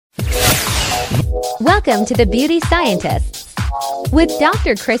Welcome to the Beauty Scientists with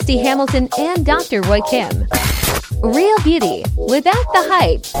Dr. Christy Hamilton and Dr. Roy Kim. Real beauty without the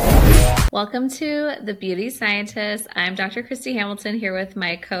hype. Welcome to the Beauty Scientists. I'm Dr. Christy Hamilton here with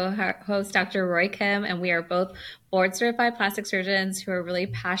my co-host, Dr. Roy Kim, and we are both board-certified plastic surgeons who are really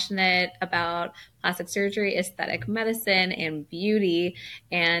passionate about plastic surgery, aesthetic medicine, and beauty.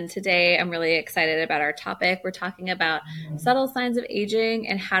 And today I'm really excited about our topic. We're talking about subtle signs of aging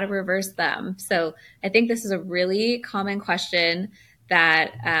and how to reverse them. So I think this is a really common question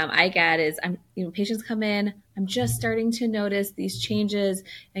that I get is, patients come in, I'm just starting to notice these changes.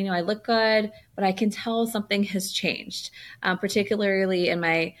 And, I look good, but I can tell something has changed, particularly in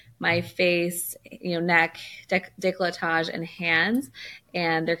my face, neck, décolletage, and hands.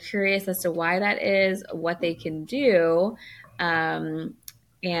 And they're curious as to why that is, what they can do, and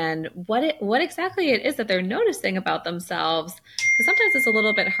what exactly it is that they're noticing about themselves. Because sometimes it's a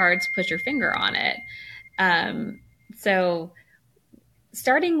little bit hard to put your finger on it. So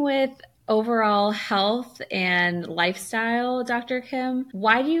starting with overall health and lifestyle, Dr. Kim,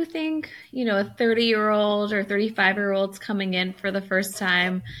 why do you think, a 30-year-old or 35-year-old's coming in for the first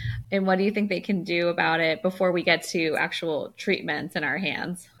time, and what do you think they can do about it before we get to actual treatments in our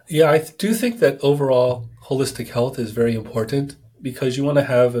hands? Yeah, I do think that overall holistic health is very important because you want to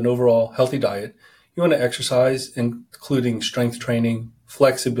have an overall healthy diet. You want to exercise, including strength training,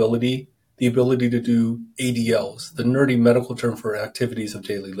 flexibility, the ability to do ADLs, the nerdy medical term for activities of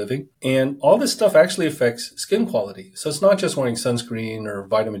daily living. And all this stuff actually affects skin quality. So it's not just wearing sunscreen or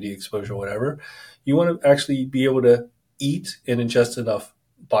vitamin D exposure or whatever. You want to actually be able to eat and ingest enough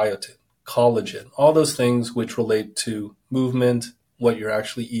biotin, collagen, all those things which relate to movement, what you're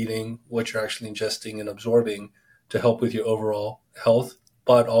actually eating, what you're actually ingesting and absorbing to help with your overall health,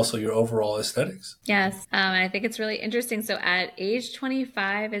 but also your overall aesthetics. Yes. I think it's really interesting. So at age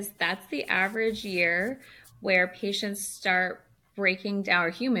 25 that's the average year where patients start breaking down, or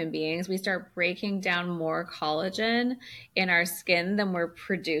human beings, we start breaking down more collagen in our skin than we're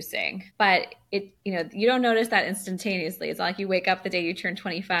producing. But you don't notice that instantaneously. It's like you wake up the day you turn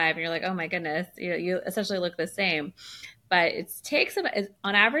 25 and you're like, oh my goodness, you essentially look the same. But it takes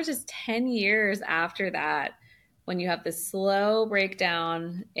on average is 10 years after that when you have this slow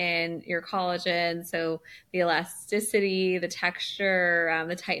breakdown in your collagen, so the elasticity, the texture,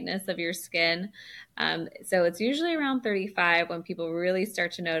 the tightness of your skin. So it's usually around 35 when people really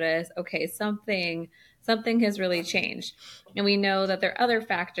start to notice, okay, something has really changed. And we know that there are other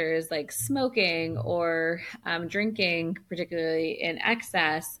factors like smoking or drinking, particularly in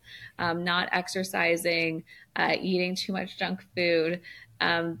excess, not exercising, eating too much junk food.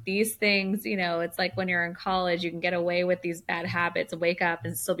 These things, it's like when you're in college, you can get away with these bad habits, wake up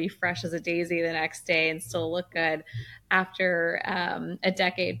and still be fresh as a daisy the next day and still look good. After a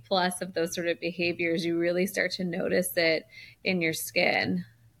decade plus of those sort of behaviors, you really start to notice it in your skin.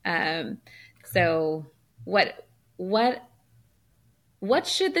 So what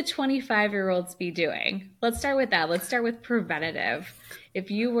should the 25-year-olds be doing? Let's start with that. Let's start with preventative.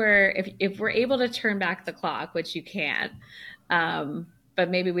 If we're able to turn back the clock, which you can't, but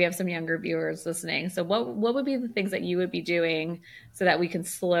maybe we have some younger viewers listening. So what would be the things that you would be doing so that we can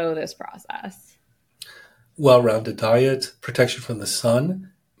slow this process? Well-rounded diet, protection from the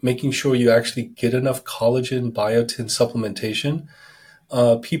sun, making sure you actually get enough collagen, biotin supplementation.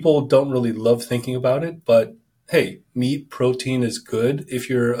 People don't really love thinking about it, but hey, meat, protein is good. If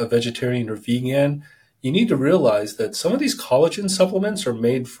you're a vegetarian or vegan, you need to realize that some of these collagen supplements are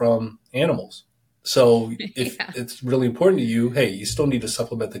made from animals. So if it's really important to you, hey, you still need to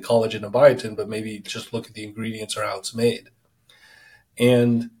supplement the collagen and biotin, but maybe just look at the ingredients or how it's made.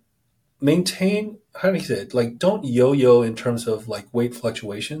 And maintain, how do you say it? Like, don't yo-yo in terms of like weight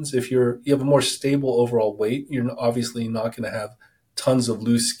fluctuations. If you have a more stable overall weight, you're obviously not going to have tons of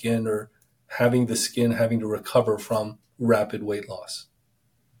loose skin or having the skin having to recover from rapid weight loss.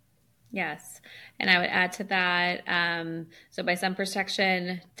 Yes. And I would add to that, so by sun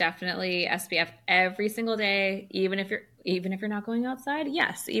protection, definitely SPF every single day, even if you're not going outside.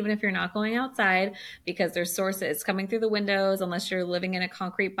 Yes, even if you're not going outside, because there's sources coming through the windows, unless you're living in a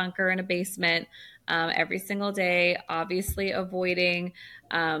concrete bunker in a basement, every single day. Obviously avoiding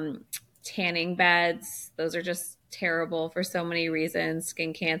tanning beds. Those are just terrible for so many reasons,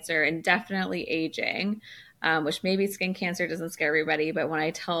 skin cancer, and definitely aging. Which maybe skin cancer doesn't scare everybody, but when I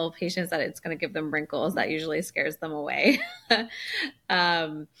tell patients that it's going to give them wrinkles, that usually scares them away.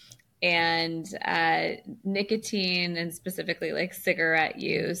 And nicotine, and specifically like cigarette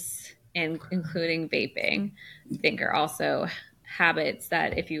use, and including vaping, I think are also habits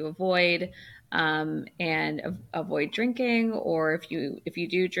that if you avoid, and avoid drinking, or if you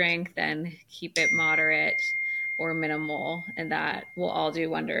do drink, then keep it moderate or minimal, and that will all do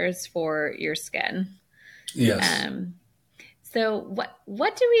wonders for your skin. Yes. Um, so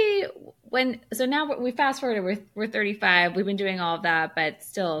what do we so now we fast forward, we're 35, we've been doing all of that, but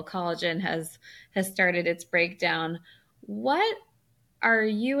still collagen has started its breakdown. What are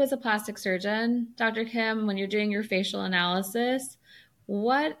you, as a plastic surgeon, Dr. Kim, when you're doing your facial analysis,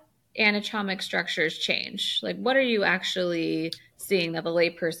 what anatomic structures change? Like, what are you actually seeing that the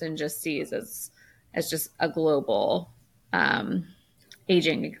layperson just sees as just a global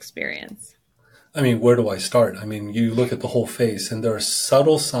aging experience? I mean, where do I start? I mean, you look at the whole face, and there are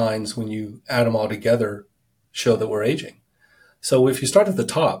subtle signs when you add them all together show that we're aging. So if you start at the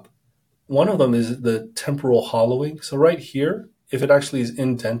top, one of them is the temporal hollowing. So right here, if it actually is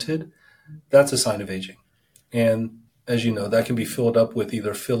indented, that's a sign of aging. And as you know, that can be filled up with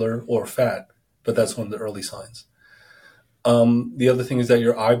either filler or fat, but that's one of the early signs. The other thing is that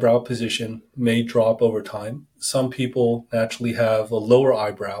your eyebrow position may drop over time. Some people naturally have a lower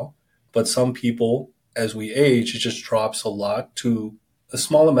eyebrow, but some people, as we age, it just drops a lot to a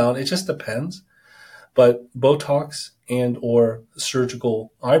small amount. It just depends. But Botox and or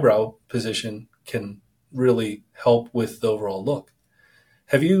surgical eyebrow position can really help with the overall look.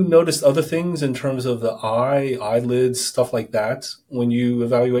 Have you noticed other things in terms of the eye, eyelids, stuff like that when you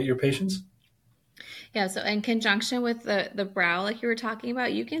evaluate your patients? Yeah, so in conjunction with the brow, like you were talking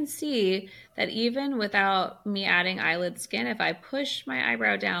about, you can see that even without me adding eyelid skin, if I push my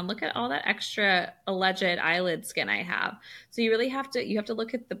eyebrow down, look at all that extra alleged eyelid skin I have. So you really have to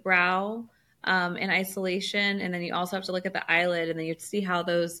look at the brow in isolation, and then you also have to look at the eyelid, and then you have to see how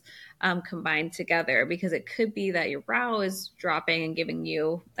those combine together, because it could be that your brow is dropping and giving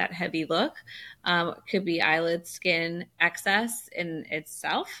you that heavy look. It could be eyelid skin excess in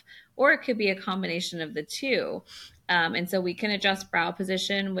itself, or it could be a combination of the two. And so we can adjust brow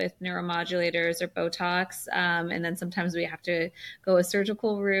position with neuromodulators or Botox. And then sometimes we have to go a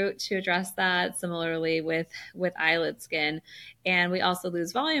surgical route to address that, similarly with eyelid skin. And we also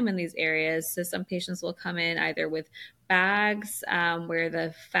lose volume in these areas. So some patients will come in either with bags where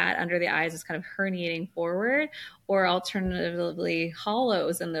the fat under the eyes is kind of herniating forward, or alternatively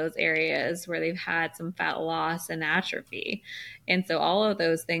hollows in those areas where they've had some fat loss and atrophy. And so all of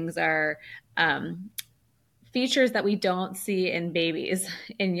those things are features that we don't see in babies,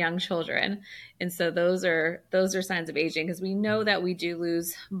 in young children. And so those are signs of aging, because we know that we do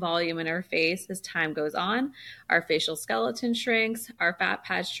lose volume in our face as time goes on. Our facial skeleton shrinks, our fat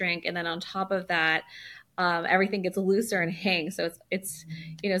pads shrink, and then on top of that, everything gets looser and hangs. So it's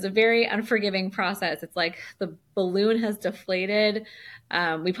it's a very unforgiving process. It's like the balloon has deflated.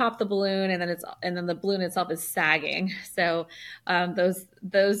 We pop the balloon, and then the balloon itself is sagging. So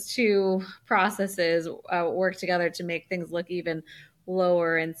those two processes work together to make things look even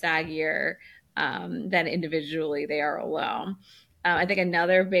lower and saggier than individually they are alone. I think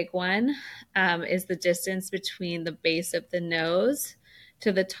another big one is the distance between the base of the nose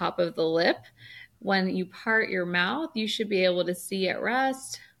to the top of the lip. When you part your mouth, you should be able to see at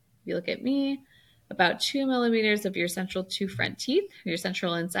rest, if you look at me, about 2 millimeters of your central two front teeth, your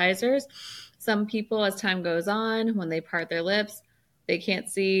central incisors. Some people, as time goes on, when they part their lips, they can't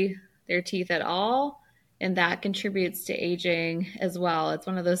see their teeth at all, and that contributes to aging as well. It's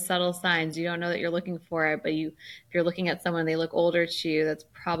one of those subtle signs. You don't know that you're looking for it, but if you're looking at someone, they look older to you, that's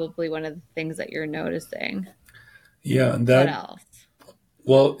probably one of the things that you're noticing. Yeah, and What else?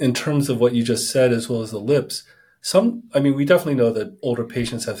 well, in terms of what you just said, as well as the lips, we definitely know that older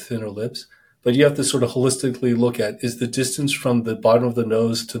patients have thinner lips, but you have to sort of holistically look at, is the distance from the bottom of the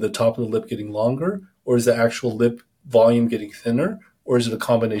nose to the top of the lip getting longer, or is the actual lip volume getting thinner, or is it a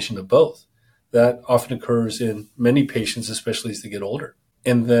combination of both? That often occurs in many patients, especially as they get older.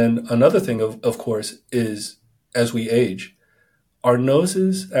 And then another thing, of course, is as we age, our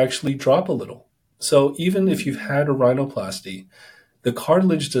noses actually drop a little. So even if you've had a rhinoplasty, the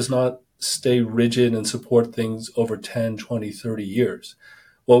cartilage does not stay rigid and support things over 10, 20, 30 years.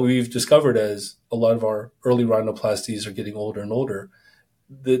 What we've discovered as a lot of our early rhinoplasties are getting older and older,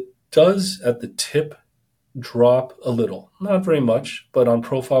 that does at the tip drop a little. Not very much, but on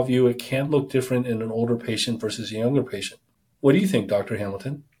profile view, it can look different in an older patient versus a younger patient. What do you think, Dr.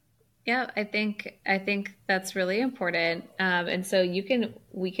 Hamilton? Yeah, I think that's really important. And so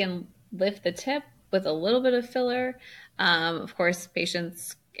we can lift the tip with a little bit of filler. Of course,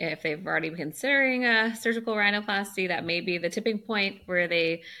 patients if they've already been considering a surgical rhinoplasty, that may be the tipping point where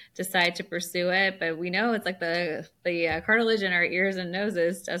they decide to pursue it. But we know it's like the cartilage in our ears and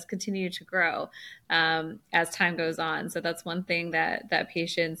noses does continue to grow as time goes on. So that's one thing that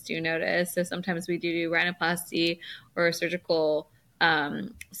patients do notice. So sometimes we do rhinoplasty or surgical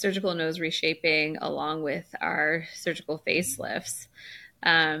nose reshaping along with our surgical facelifts.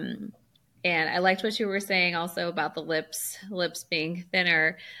 And I liked what you were saying also about the lips being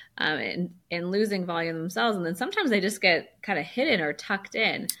thinner and losing volume themselves. And then sometimes they just get kind of hidden or tucked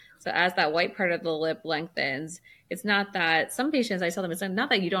in. So as that white part of the lip lengthens, it's not that some patients, I tell them, it's not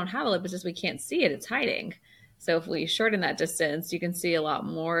that you don't have a lip, it's just we can't see it, it's hiding. So if we shorten that distance, you can see a lot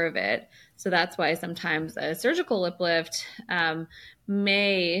more of it. So that's why sometimes a surgical lip lift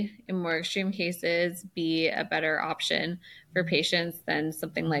may, in more extreme cases, be a better option for patients than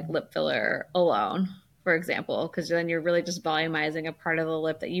something like lip filler alone, for example, because then you're really just volumizing a part of the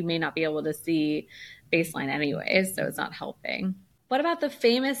lip that you may not be able to see baseline anyways, so it's not helping. What about the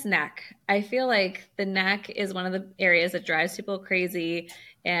famous neck? I feel like the neck is one of the areas that drives people crazy.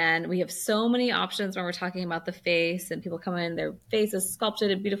 And we have so many options when we're talking about the face, and people come in, their face is sculpted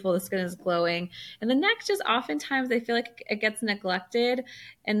and beautiful, the skin is glowing. And the neck just oftentimes they feel like it gets neglected.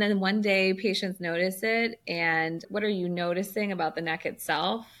 And then one day patients notice it. And what are you noticing about the neck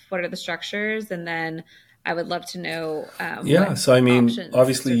itself? What are the structures? And then I would love to know. So I mean,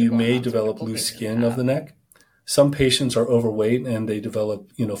 obviously you may develop loose skin of the neck. Some patients are overweight and they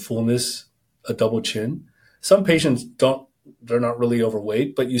develop, fullness, a double chin. Some patients they're not really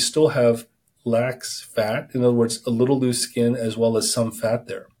overweight, but you still have lax fat. In other words, a little loose skin as well as some fat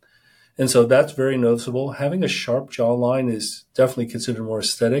there. And so that's very noticeable. Having a sharp jawline is definitely considered more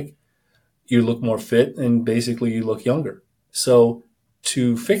aesthetic. You look more fit and basically you look younger. So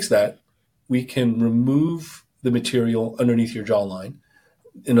to fix that, we can remove the material underneath your jawline.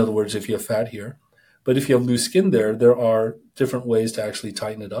 In other words, if you have fat here. But if you have loose skin there are different ways to actually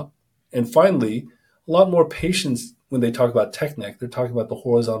tighten it up. And finally, a lot more patients, when they talk about tech neck, they're talking about the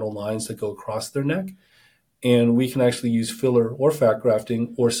horizontal lines that go across their neck. And we can actually use filler or fat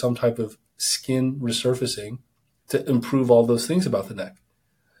grafting or some type of skin resurfacing to improve all those things about the neck.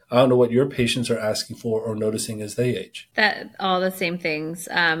 I don't know what your patients are asking for or noticing as they age. That all the same things.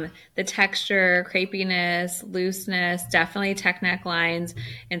 The texture, crepiness, looseness, definitely tech neck lines.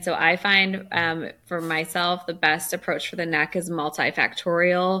 And so I find for myself, the best approach for the neck is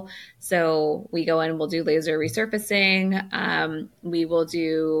multifactorial. So we go in, we'll do laser resurfacing. We will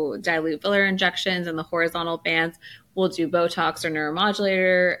do dilute filler injections in the horizontal bands. We'll do Botox or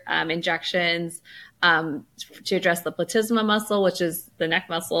neuromodulator injections. To address the platysma muscle, which is the neck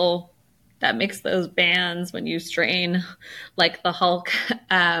muscle that makes those bands when you strain like the Hulk,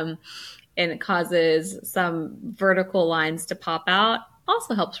 and it causes some vertical lines to pop out.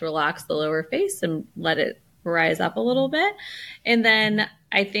 Also helps relax the lower face and let it rise up a little bit. And then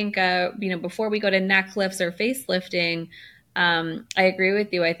I think, before we go to neck lifts or face lifting, I agree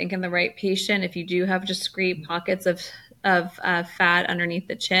with you. I think in the right patient, if you do have discrete pockets of fat underneath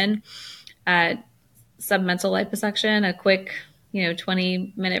the chin, submental liposuction, a quick,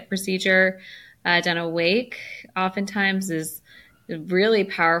 20-minute procedure done awake, oftentimes is a really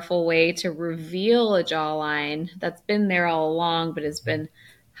powerful way to reveal a jawline that's been there all along, but has been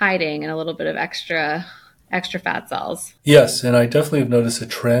hiding in a little bit of extra fat cells. Yes, and I definitely have noticed a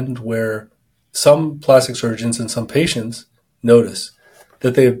trend where some plastic surgeons and some patients notice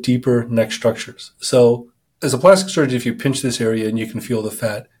that they have deeper neck structures. So as a plastic surgeon, if you pinch this area and you can feel the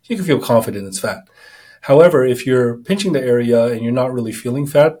fat, you can feel confident it's fat. However, if you're pinching the area and you're not really feeling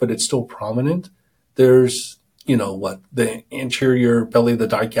fat, but it's still prominent, there's, the anterior belly, the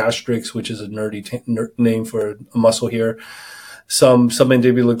digastrix, which is a nerdy name for a muscle here. Some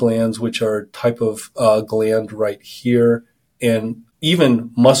submandibular glands, which are a type of gland right here. And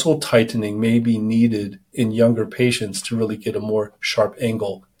even muscle tightening may be needed in younger patients to really get a more sharp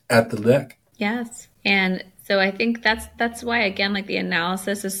angle at the neck. Yes. And so I think that's why, again, like the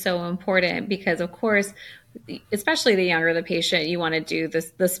analysis is so important, because of course, especially the younger the patient, you want to do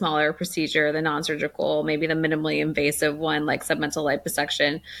the smaller procedure, the non-surgical, maybe the minimally invasive one like submental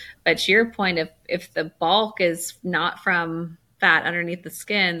liposuction. But to your point, if the bulk is not from fat underneath the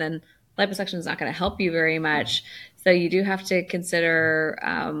skin, then liposuction is not going to help you very much. So you do have to consider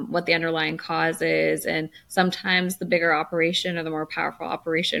what the underlying cause is. And sometimes the bigger operation or the more powerful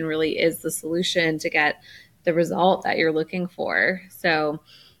operation really is the solution to get the result that you're looking for. So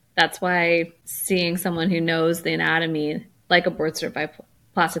that's why seeing someone who knows the anatomy, like a board certified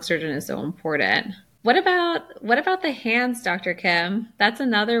plastic surgeon, is so important. What about the hands, Dr. Kim? That's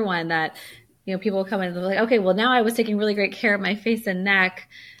another one that people come in and they're like, okay, well, now I was taking really great care of my face and neck,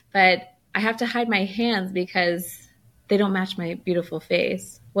 but I have to hide my hands because they don't match my beautiful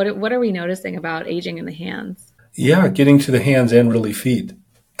face. What are we noticing about aging in the hands? Yeah, getting to the hands and really feet.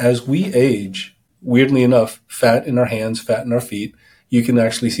 As we age, weirdly enough, fat in our hands, fat in our feet, you can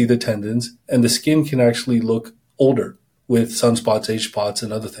actually see the tendons, and the skin can actually look older with sunspots, age spots,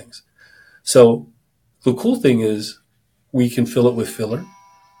 and other things. So the cool thing is we can fill it with filler,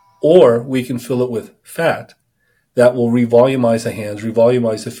 or we can fill it with fat that will revolumize the hands,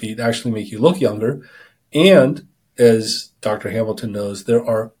 revolumize the feet, actually make you look younger. And as Dr. Hamilton knows, there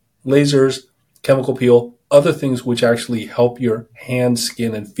are lasers, chemical peel, other things which actually help your hand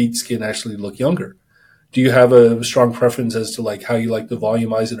skin and feet skin actually look younger. Do you have a strong preference as to like how you like to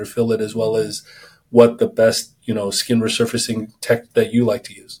volumize it or fill it, as well as what the best, skin resurfacing tech that you like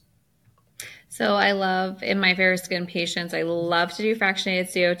to use? So I love, in my fair skin patients, I love to do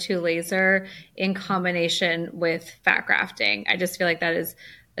fractionated CO2 laser in combination with fat grafting. I just feel like that is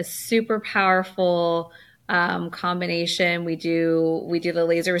a super powerful combination. We do the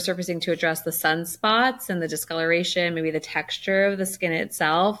laser resurfacing to address the sunspots and the discoloration, maybe the texture of the skin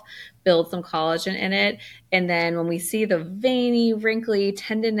itself, build some collagen in it. And then when we see the veiny, wrinkly,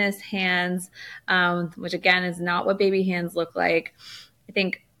 tendinous hands, which again is not what baby hands look like, I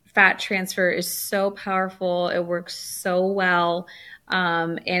think fat transfer is so powerful. It works so well.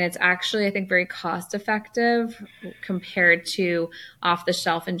 And it's actually, I think, very cost effective compared to off the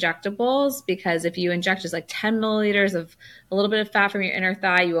shelf injectables, because if you inject just like 10 milliliters of a little bit of fat from your inner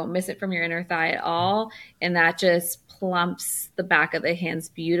thigh, you won't miss it from your inner thigh at all. And that just plumps the back of the hands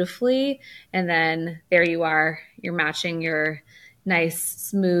beautifully. And then there you are, you're matching your nice,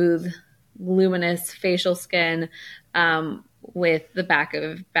 smooth, luminous facial skin with the back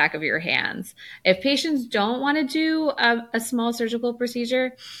of your hands. If patients don't want to do a small surgical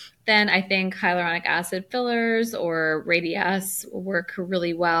procedure, then I think hyaluronic acid fillers or Radiesse work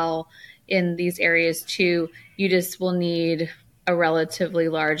really well in these areas too. You just will need a relatively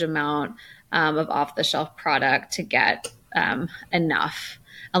large amount of off-the-shelf product to get enough,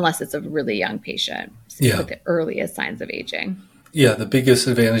 unless it's a really young patient with the earliest signs of aging. Yeah, the biggest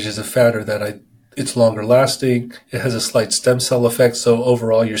advantages of fat are that it's longer lasting. It has a slight stem cell effect, so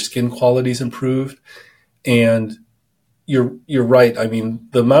overall your skin quality is improved. And you're right. I mean,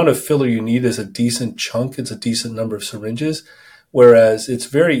 the amount of filler you need is a decent chunk. It's a decent number of syringes, whereas it's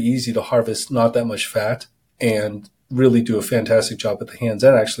very easy to harvest not that much fat and really do a fantastic job at the hands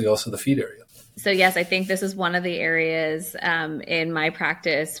and actually also the feet area. So yes, I think this is one of the areas in my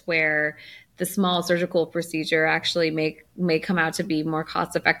practice where the small surgical procedure actually may come out to be more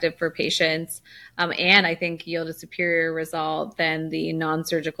cost effective for patients, and I think yield a superior result than the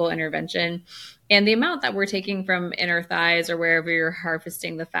non-surgical intervention. And the amount that we're taking from inner thighs or wherever you're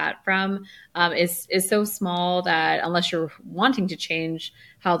harvesting the fat from is so small that unless you're wanting to change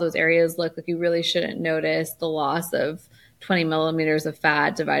how those areas look, like you really shouldn't notice the loss of 20 millimeters of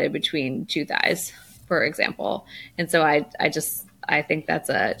fat divided between two thighs, for example. And so I think that's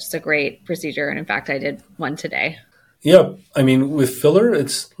just a great procedure. And in fact, I did one today. Yeah. I mean, with filler,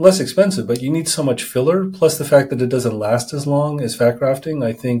 it's less expensive, but you need so much filler. Plus the fact that it doesn't last as long as fat grafting.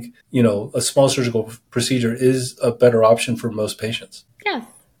 I think, a small surgical procedure is a better option for most patients. Yes,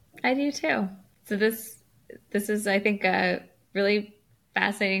 I do too. So this is, I think, a really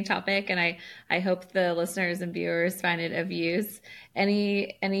fascinating topic. And I hope the listeners and viewers find it of use.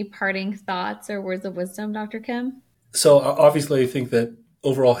 Any parting thoughts or words of wisdom, Dr. Kim? So obviously I think that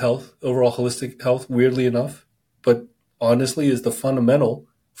overall holistic health, weirdly enough, but honestly is the fundamental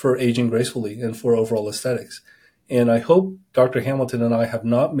for aging gracefully and for overall aesthetics. And I hope Dr. Hamilton and I have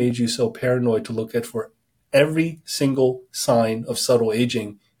not made you so paranoid to look at for every single sign of subtle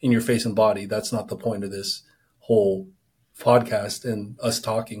aging in your face and body. That's not the point of this whole podcast and us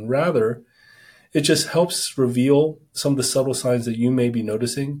talking. Rather, it just helps reveal some of the subtle signs that you may be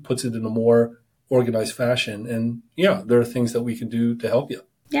noticing, puts it in a more organized fashion. And yeah, there are things that we can do to help you.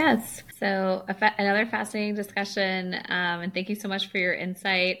 Yes. So another fascinating discussion. And thank you so much for your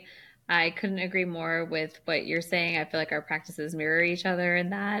insight. I couldn't agree more with what you're saying. I feel like our practices mirror each other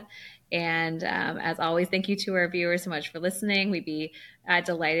in that. And as always, thank you to our viewers so much for listening. We'd be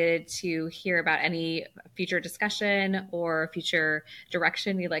delighted to hear about any future discussion or future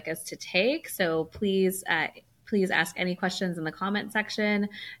direction you'd like us to take. So please ask any questions in the comment section,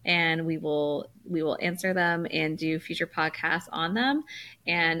 and we will answer them and do future podcasts on them.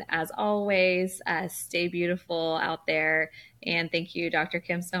 And as always, stay beautiful out there. And thank you, Dr.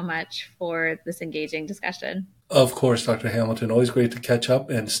 Kim, so much for this engaging discussion. Of course, Dr. Hamilton, always great to catch up,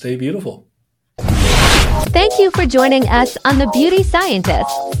 and stay beautiful. Thank you for joining us on The Beauty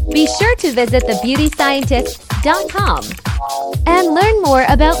Scientists. Be sure to visit thebeautyscientists.com and learn more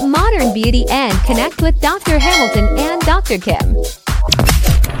about modern beauty and connect with Dr. Hamilton and Dr. Kim.